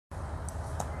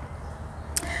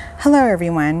Hello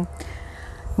everyone.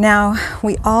 Now,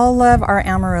 we all love our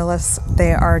Amaryllis.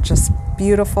 They are just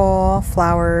beautiful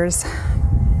flowers,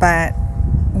 but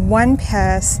one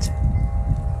pest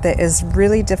that is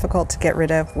really difficult to get rid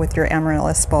of with your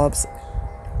Amaryllis bulbs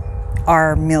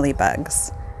are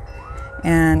mealybugs.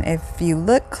 And if you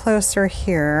look closer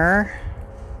here,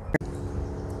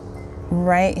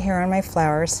 right here on my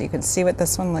flowers, so you can see what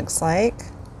this one looks like.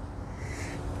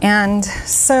 And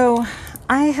so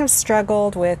I have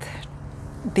struggled with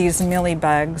these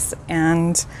mealybugs,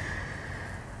 and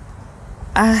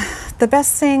the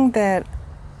best thing that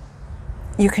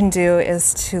you can do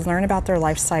is to learn about their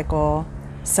life cycle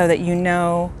so that you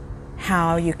know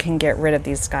how you can get rid of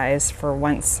these guys for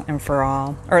once and for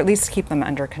all, or at least keep them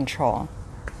under control.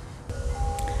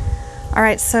 All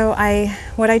right, so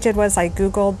what I did was I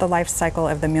Googled the life cycle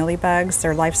of the mealybugs.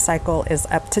 Their life cycle is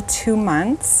up to 2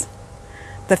 months.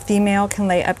 The female can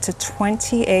lay up to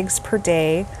 20 eggs per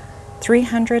day,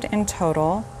 300 in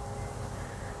total.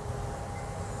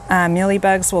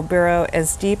 Mealybugs will burrow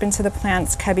as deep into the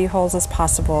plant's cubby holes as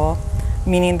possible,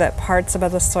 meaning that parts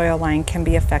above the soil line can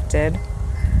be affected.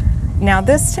 Now,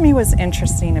 this to me was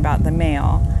interesting about the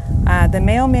male. The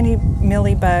male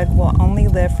mealybug will only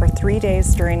live for 3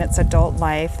 days during its adult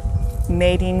life,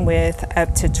 mating with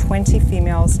up to 20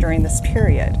 females during this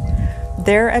period.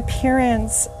 Their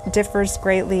appearance differs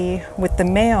greatly, with the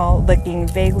male looking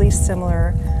vaguely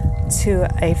similar to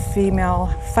a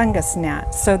female fungus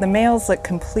gnat. So the males look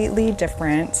completely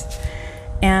different,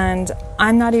 and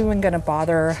I'm not even going to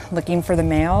bother looking for the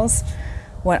males.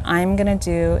 What I'm going to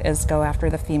do is go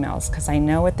after the females because I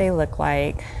know what they look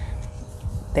like.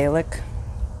 They look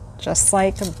just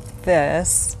like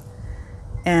this,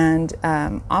 and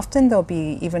often they'll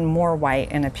be even more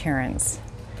white in appearance.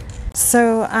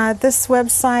 So this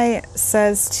website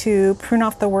says to prune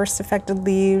off the worst affected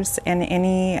leaves and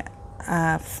any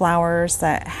flowers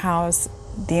that house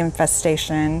the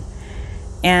infestation,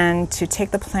 and to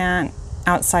take the plant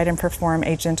outside and perform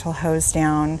a gentle hose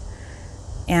down.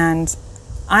 And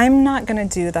I'm not going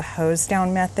to do the hose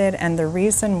down method, and the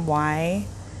reason why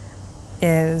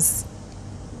is,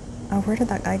 oh, where did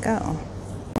that guy go?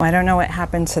 Well, I don't know what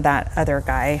happened to that other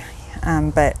guy,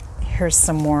 but here's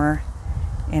some more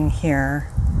in here.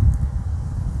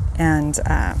 And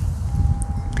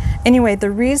anyway,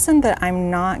 the reason that I'm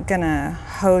not gonna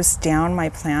hose down my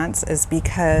plants is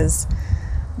because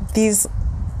these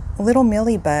little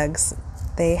mealybugs,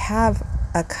 they have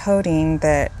a coating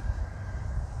that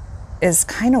is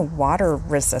kind of water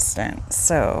resistant.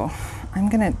 So I'm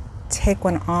gonna take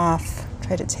one off,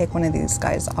 try to take one of these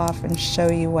guys off and show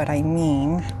you what I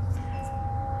mean.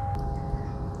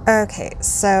 Okay,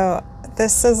 so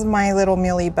this is my little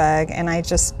mealybug, and I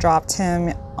just dropped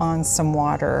him on some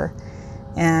water,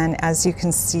 and as you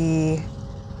can see,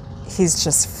 he's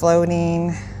just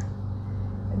floating.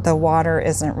 The water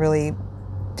isn't really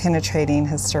penetrating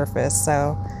his surface,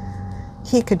 so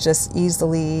he could just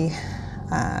easily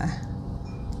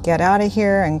get out of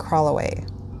here and crawl away.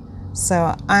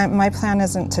 So my plan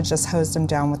isn't to just hose them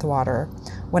down with water.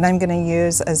 What I'm going to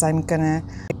use is I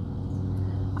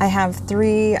have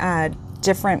 3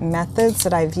 different methods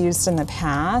that I've used in the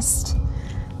past,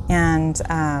 and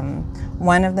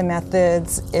one of the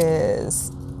methods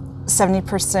is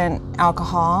 70%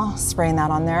 alcohol, spraying that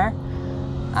on there.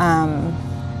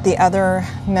 The other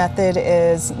method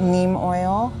is neem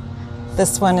oil.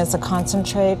 This one is a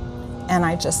concentrate, and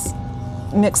I just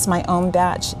mix my own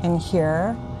batch in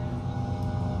here.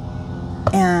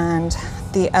 And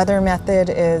the other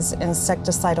method is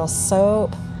insecticidal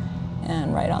soap,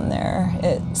 and right on there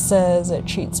it says it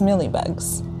treats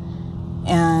mealybugs.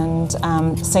 And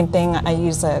same thing, I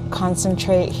use a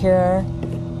concentrate here,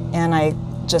 and I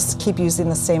just keep using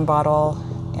the same bottle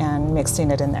and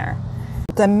mixing it in there.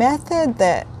 The method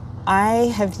that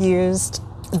I have used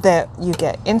that you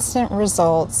get instant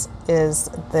results is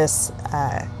this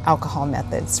alcohol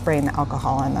method, spraying the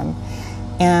alcohol on them.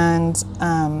 And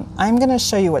I'm going to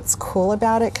show you what's cool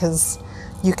about it, because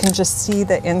you can just see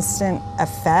the instant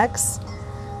effects.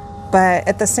 But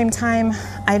at the same time,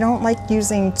 I don't like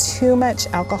using too much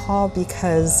alcohol,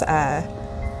 because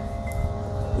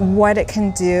what it can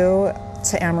do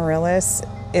to Amaryllis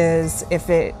is,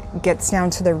 if it gets down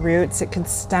to the roots, it could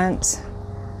stunt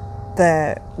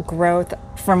the growth.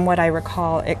 From what I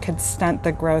recall, it could stunt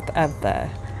the growth of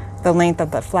the length of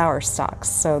the flower stalks,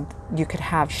 so you could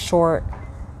have short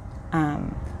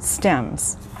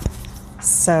stems.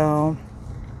 So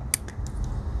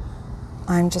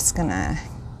I'm just gonna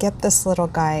get this little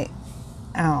guy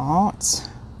out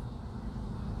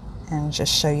and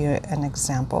just show you an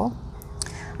example.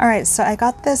 All right, so I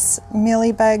got this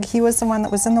mealybug. He was the one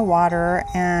that was in the water,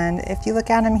 and if you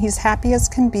look at him, he's happy as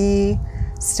can be,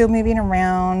 still moving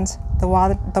around. The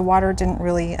water didn't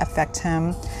really affect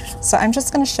him. So I'm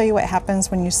just gonna show you what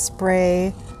happens when you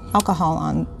spray alcohol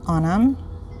on him.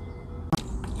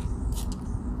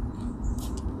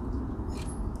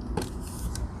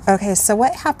 Okay, so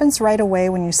what happens right away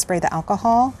when you spray the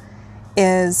alcohol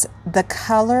is the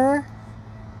color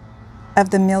of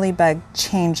the mealybug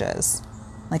changes.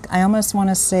 Like, I almost want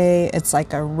to say it's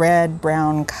like a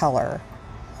red-brown color.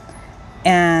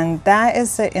 And that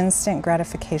is the instant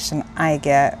gratification I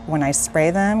get when I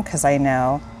spray them, because I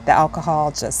know the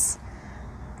alcohol just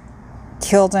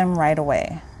killed them right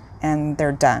away and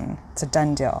they're done. It's a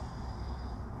done deal.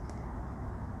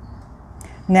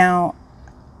 Now,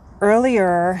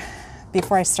 earlier,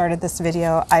 before I started this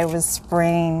video, I was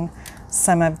spraying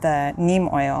some of the neem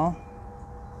oil.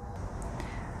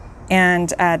 And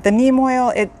the neem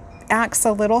oil, it acts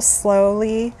a little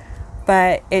slowly,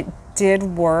 but it did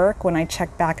work when I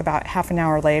checked back about half an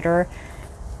hour later.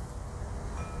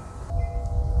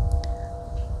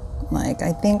 Like,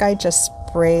 I think I just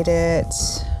sprayed it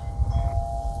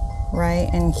right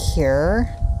in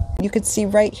here. You could see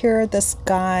right here, this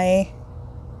guy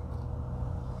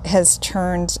has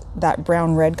turned that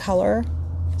brown-red color,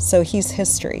 so he's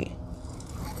history.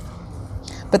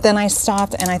 But then I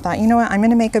stopped and I thought, you know what, I'm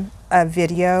gonna make a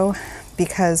video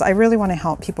because I really wanna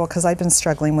help people because I've been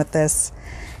struggling with this.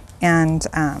 And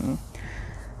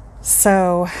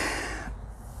so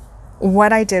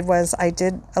what I did was I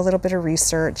did a little bit of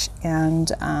research,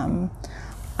 and I'm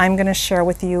gonna share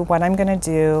with you what I'm gonna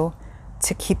do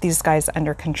to keep these guys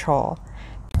under control.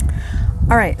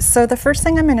 All right, so the first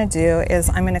thing I'm gonna do is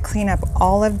I'm gonna clean up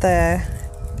all of the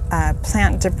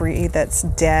plant debris that's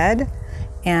dead,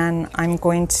 and I'm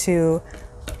going to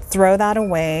throw that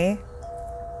away.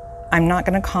 I'm not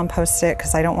going to compost it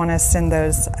because I don't want to send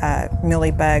those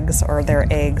mealybugs or their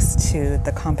eggs to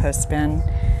the compost bin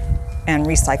and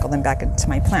recycle them back into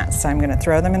my plants. So I'm going to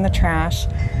throw them in the trash,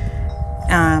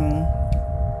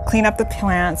 clean up the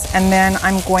plants, and then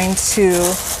I'm going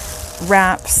to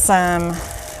wrap some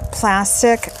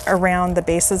plastic around the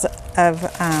bases of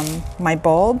my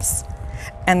bulbs,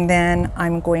 and then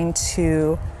I'm going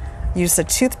to use a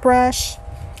toothbrush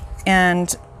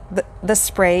and the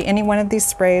spray, any one of these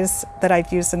sprays that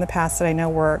I've used in the past that I know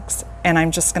works, and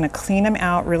I'm just going to clean them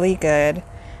out really good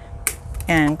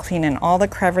and clean in all the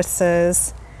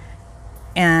crevices,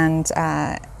 and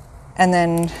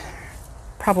then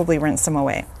probably rinse them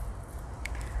away.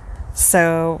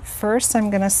 So first I'm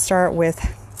going to start with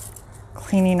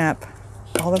cleaning up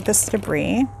all of this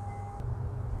debris.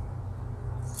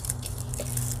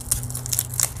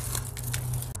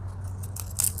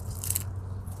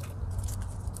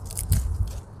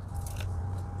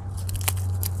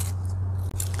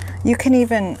 You can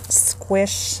even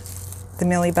squish the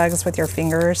mealybugs with your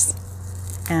fingers,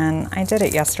 and I did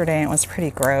it yesterday and it was pretty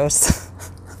gross.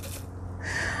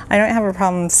 I don't have a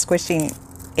problem squishing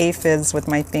aphids with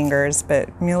my fingers, but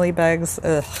mealybugs,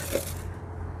 ugh.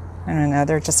 I don't know,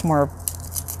 they're just more,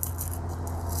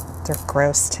 they're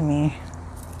gross to me.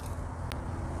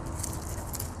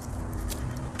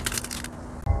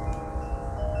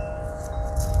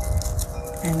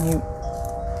 And you,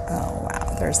 oh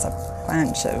wow, there's a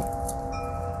bunch of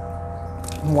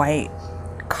white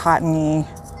cottony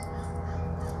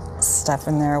stuff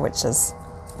in there, which is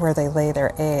where they lay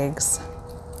their eggs.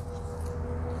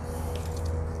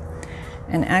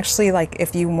 And actually, like,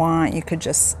 if you want, you could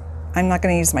just, I'm not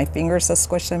going to use my fingers to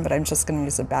squish them, but I'm just going to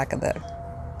use the back of the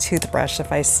toothbrush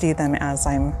if I see them as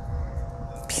I'm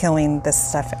peeling this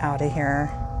stuff out of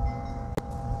here.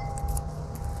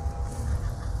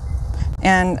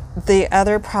 And the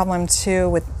other problem too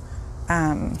with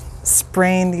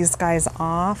spraying these guys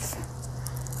off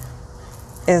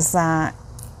is that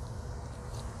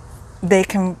they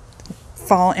can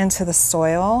fall into the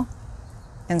soil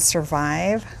and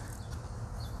survive.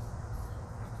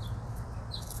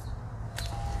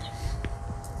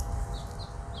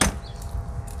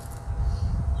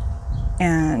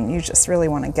 And you just really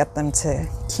want to get them to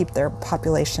keep their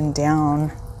population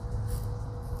down.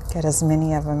 Get as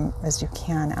many of them as you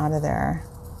can out of there.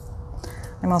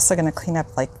 I'm also going to clean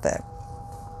up like the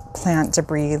plant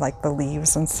debris, like the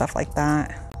leaves and stuff like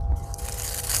that,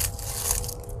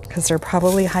 because they're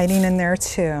probably hiding in there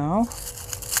too.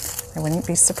 I wouldn't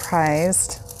be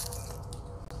surprised.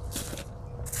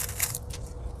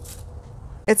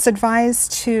 It's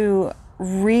advised to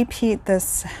repeat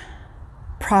this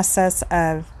process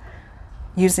of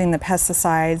using the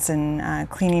pesticides and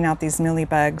cleaning out these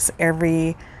mealybugs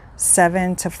every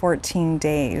 7 to 14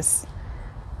 days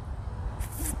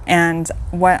And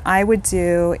what I would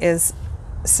do is,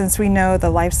 since we know the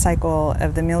life cycle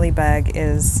of the mealybug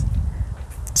is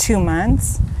 2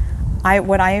 months,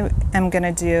 what I am going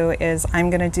to do is I'm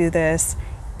going to do this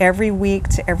every week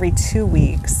to every 2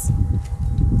 weeks.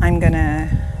 I'm going to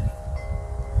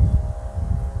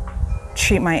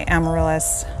treat my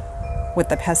Amaryllis with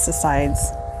the pesticides.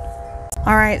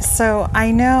 All right, so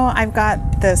I know I've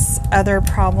got this other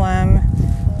problem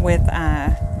with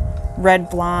red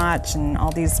blotch and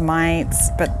all these mites,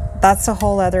 but that's a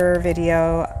whole other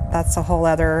video. That's a whole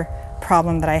other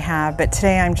problem that I have. But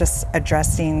today I'm just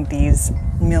addressing these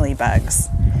mealybugs.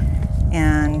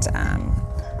 And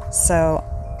so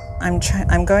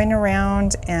I'm going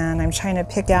around and I'm trying to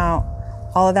pick out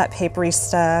all of that papery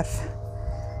stuff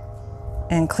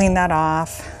and clean that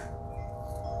off,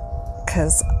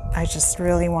 because I just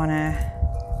really want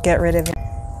to get rid of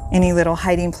any little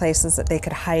hiding places that they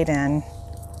could hide in,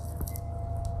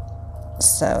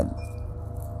 so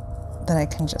that I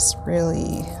can just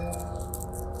really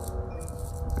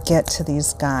get to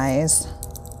these guys.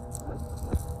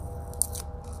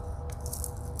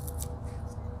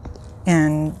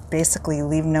 And basically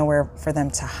leave nowhere for them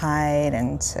to hide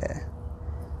and to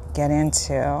get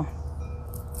into.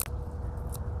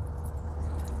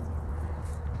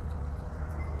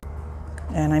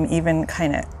 And I'm even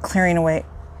kind of clearing away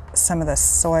some of the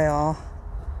soil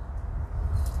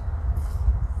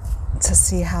to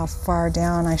see how far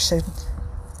down I should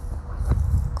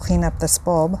clean up this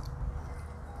bulb.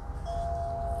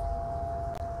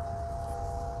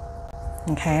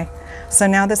 Okay, so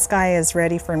now this guy is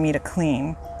ready for me to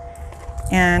clean.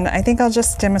 And I think I'll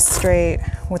just demonstrate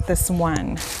with this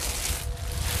one.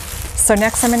 So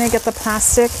next I'm going to get the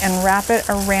plastic and wrap it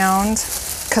around,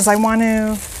 because I want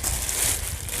to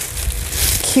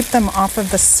keep them off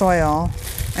of the soil.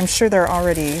 I'm sure they're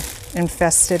already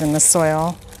infested in the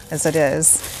soil as it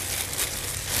is.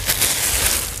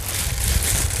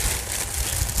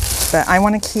 But I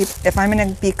want to keep, if I'm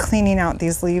going to be cleaning out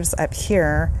these leaves up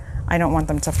here, I don't want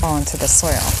them to fall into the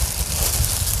soil.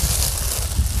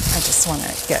 I just want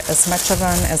to get as much of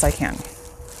them as I can.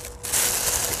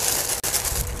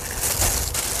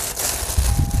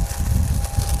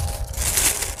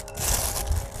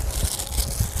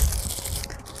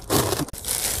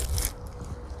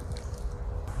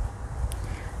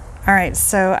 All right,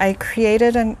 so I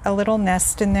created a little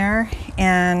nest in there,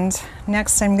 and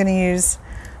next I'm going to use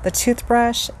the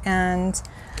toothbrush, and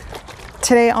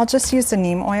today I'll just use the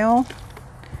neem oil,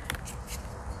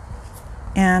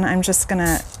 and I'm just going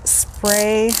to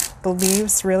spray the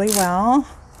leaves really well.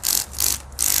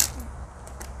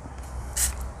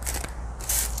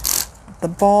 The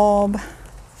bulb.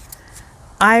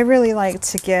 I really like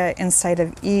to get inside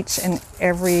of each and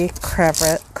every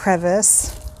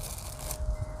crevice.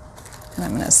 And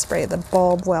I'm going to spray the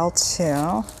bulb well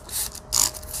too.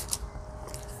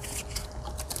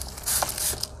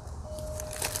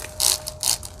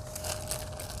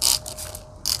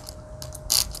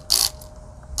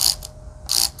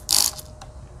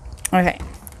 Okay.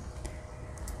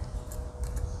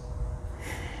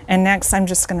 And next I'm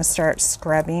just going to start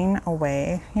scrubbing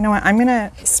away. You know what? I'm going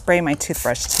to spray my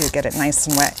toothbrush to get it nice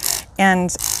and wet.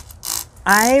 And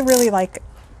I really like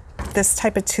this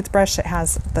type of toothbrush. It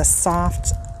has the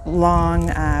soft, long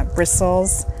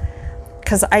bristles,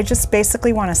 because I just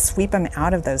basically want to sweep them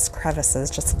out of those crevices,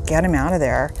 just get them out of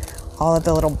there, all of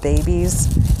the little babies.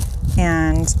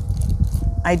 And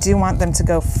I do want them to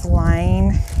go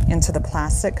flying into the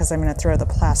plastic, because I'm going to throw the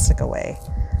plastic away.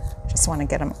 Just want to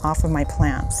get them off of my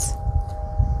plants.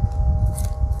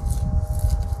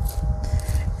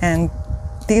 And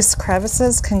these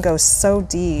crevices can go so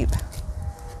deep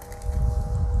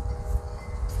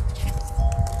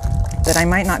that I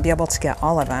might not be able to get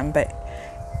all of them, but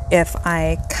if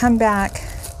I come back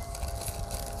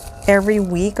every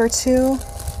week or two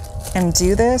and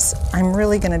do this, I'm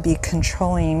really going to be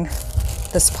controlling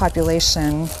this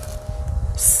population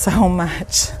so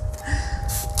much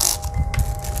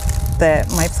that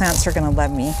my plants are going to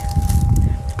love me.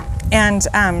 And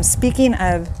speaking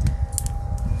of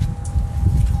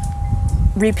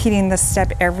repeating this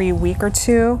step every week or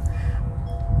two,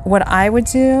 what I would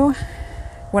do,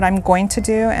 what I'm going to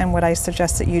do, and what I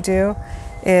suggest that you do,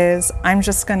 is I'm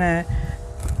just going to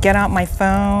get out my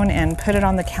phone and put it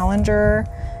on the calendar.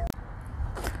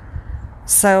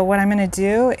 So what I'm going to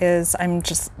do is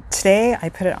today I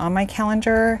put it on my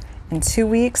calendar. In 2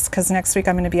 weeks, because next week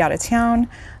I'm going to be out of town,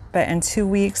 but in 2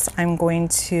 weeks I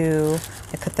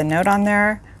put the note on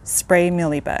there, spray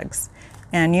mealybugs.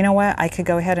 And you know what? I could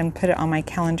go ahead and put it on my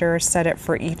calendar, set it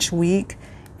for each week,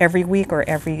 every week or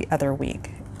every other week.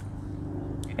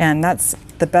 And that's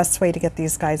the best way to get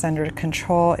these guys under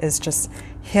control, is just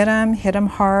hit them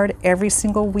hard every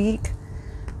single week.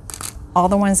 All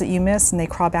the ones that you miss and they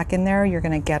crawl back in there, you're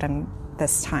gonna get them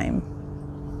this time.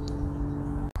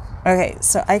 Okay,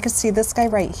 so I could see this guy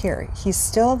right here. He's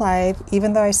still alive,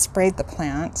 even though I sprayed the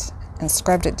plant and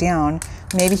scrubbed it down.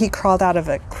 Maybe he crawled out of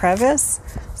a crevice,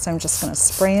 so I'm just gonna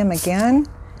spray him again.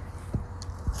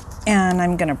 And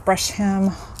I'm gonna brush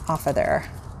him off of there.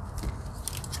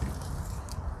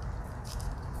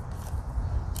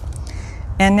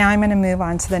 And now I'm gonna move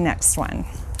on to the next one.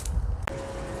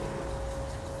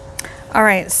 All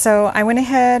right, so I went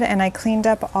ahead and I cleaned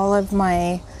up all of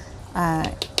my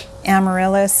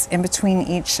Amaryllis in between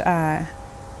each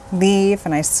leaf,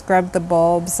 and I scrubbed the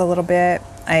bulbs a little bit.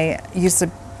 I used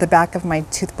the back of my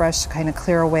toothbrush to kind of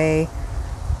clear away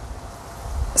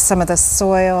some of the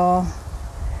soil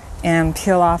and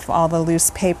peel off all the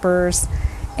loose papers.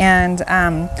 And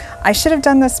I should have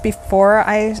done this before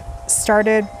I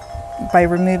started, by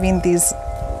removing these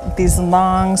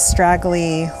long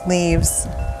straggly leaves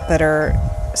that are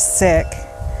sick.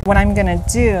 What I'm gonna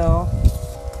do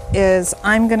is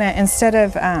I'm gonna, instead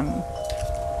of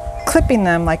clipping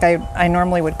them like I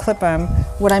normally would clip them,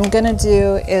 what I'm gonna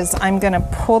do is I'm gonna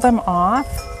pull them off,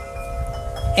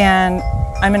 and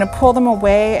I'm gonna pull them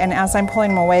away. And as I'm pulling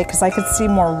them away, because I could see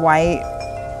more white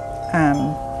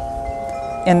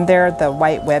in there, the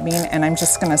white webbing, and I'm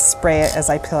just gonna spray it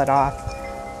as I peel it off.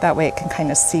 That way it can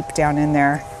kind of seep down in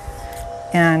there.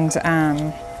 And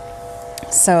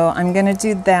so I'm gonna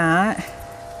do that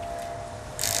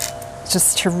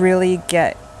just to really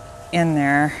get in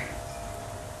there.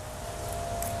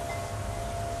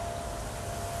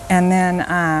 And then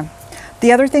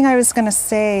the other thing I was gonna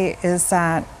say is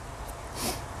that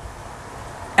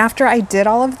after I did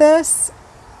all of this,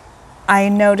 I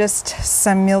noticed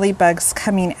some mealybugs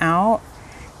coming out,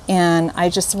 and I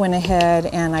just went ahead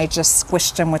and I just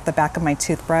squished them with the back of my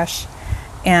toothbrush.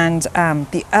 And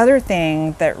the other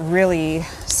thing that really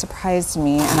surprised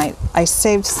me, and I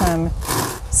saved some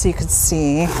so you could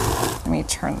see, let me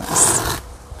turn this.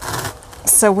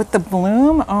 So with the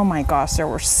bloom, oh my gosh, there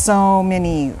were so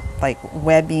many like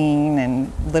webbing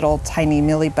and little tiny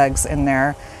mealybugs in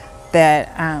there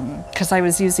that, because I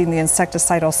was using the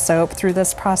insecticidal soap through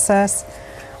this process,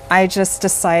 I just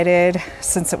decided,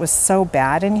 since it was so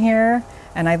bad in here,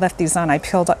 and I left these on, I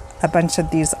peeled a bunch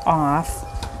of these off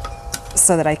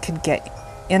so that I could get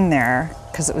in there,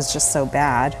 because it was just so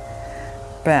bad.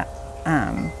 But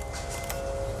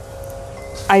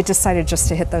I decided just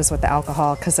to hit those with the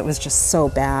alcohol because it was just so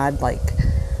bad. Like,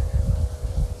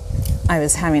 I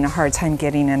was having a hard time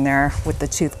getting in there with the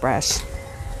toothbrush.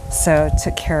 So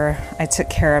I took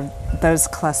care of those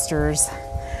clusters.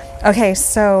 Okay,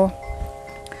 so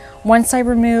once I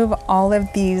remove all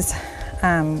of these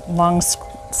long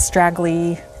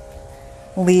straggly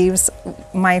leaves,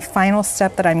 my final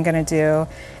step that I'm going to do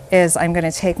is I'm going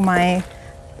to take my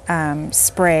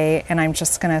spray, and I'm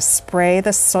just going to spray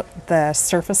the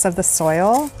surface of the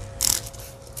soil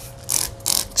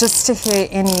just to hit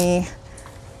any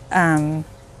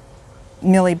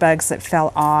mealybugs that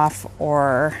fell off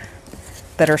or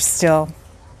that are still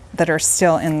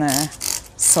in the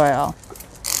soil.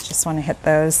 Just want to hit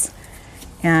those,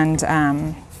 and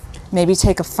maybe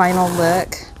take a final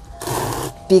look,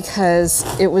 because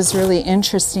it was really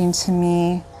interesting to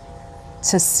me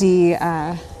to see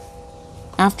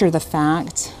after the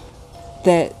fact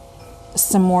that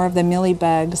some more of the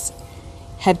mealybugs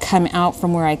had come out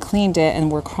from where I cleaned it and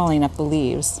were crawling up the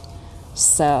leaves.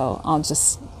 So I'll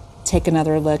just take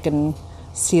another look and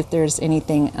see if there's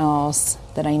anything else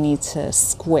that I need to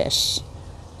squish,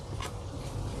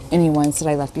 any ones that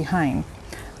I left behind.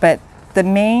 But the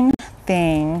main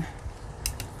thing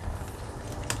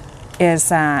is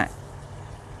that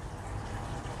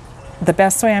the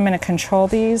best way I'm going to control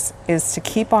these is to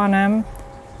keep on them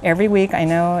every week. I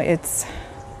know it's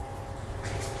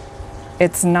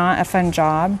not a fun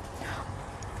job,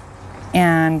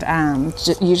 and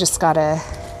you just gotta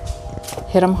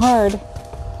hit them hard.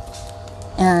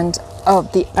 And oh,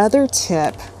 the other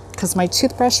tip, because my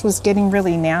toothbrush was getting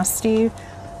really nasty,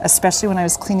 especially when I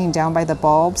was cleaning down by the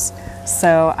bulbs,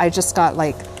 so I just got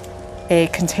like a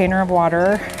container of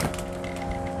water,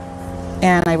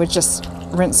 and I would just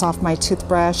rinse off my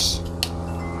toothbrush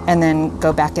and then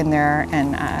go back in there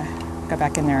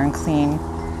and clean,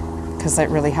 because that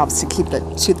really helps to keep the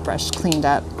toothbrush cleaned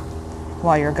up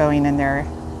while you're going in there.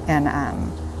 And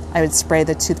I would spray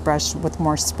the toothbrush with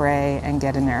more spray and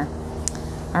get in there.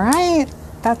 All right,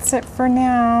 that's it for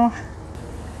now.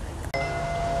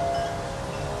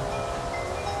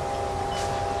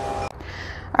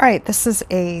 All right, this is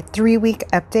a 3-week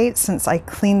update since I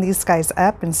cleaned these guys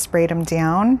up and sprayed them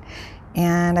down.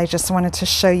 And I just wanted to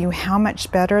show you how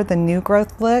much better the new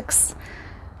growth looks.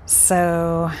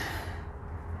 So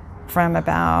from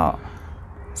about,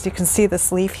 so you can see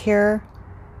this leaf here,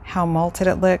 how molted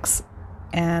it looks.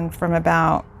 And from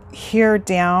about here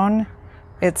down,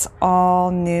 it's all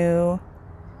new,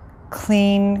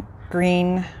 clean,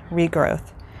 green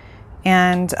regrowth.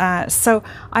 And so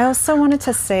I also wanted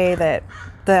to say that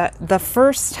the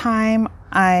first time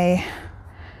I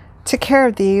took care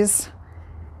of these,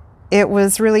 it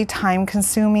was really time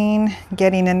consuming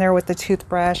getting in there with the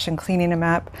toothbrush and cleaning them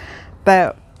up.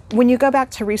 But when you go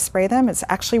back to respray them, it's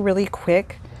actually really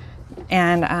quick.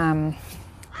 And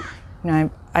you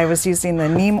know, I was using the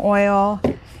neem oil,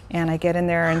 and I get in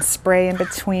there and spray in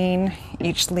between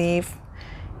each leaf.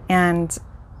 And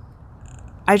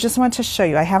I just want to show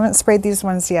you, I haven't sprayed these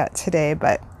ones yet today,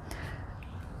 but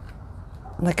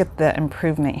look at the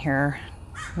improvement here.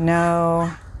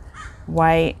 No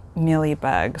white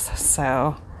mealybugs.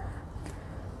 So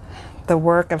the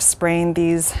work of spraying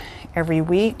these every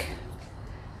week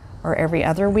or every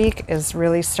other week is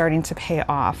really starting to pay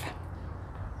off.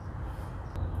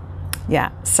 Yeah,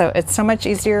 so it's so much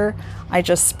easier. I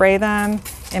just spray them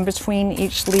in between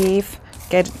each leaf,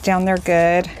 get it down there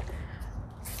good,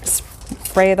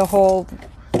 spray the whole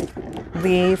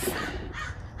leaf,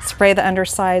 spray the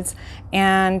undersides,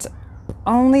 and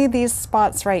only these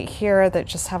spots right here that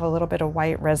just have a little bit of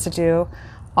white residue,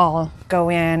 I'll go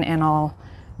in and I'll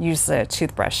use the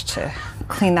toothbrush to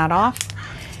clean that off.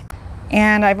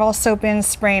 And I've also been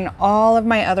spraying all of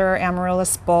my other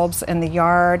Amaryllis bulbs in the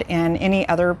yard and any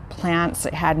other plants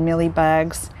that had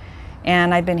mealybugs,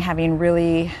 and I've been having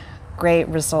really great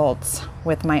results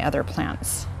with my other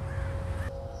plants.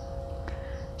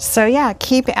 So yeah,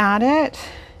 keep at it,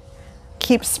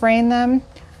 keep spraying them.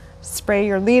 Spray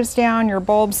your leaves down, your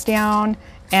bulbs down,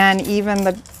 and even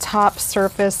the top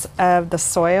surface of the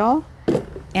soil,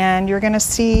 and you're going to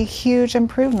see huge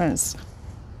improvements.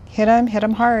 Hit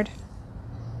them hard.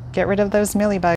 Get rid of those mealybugs.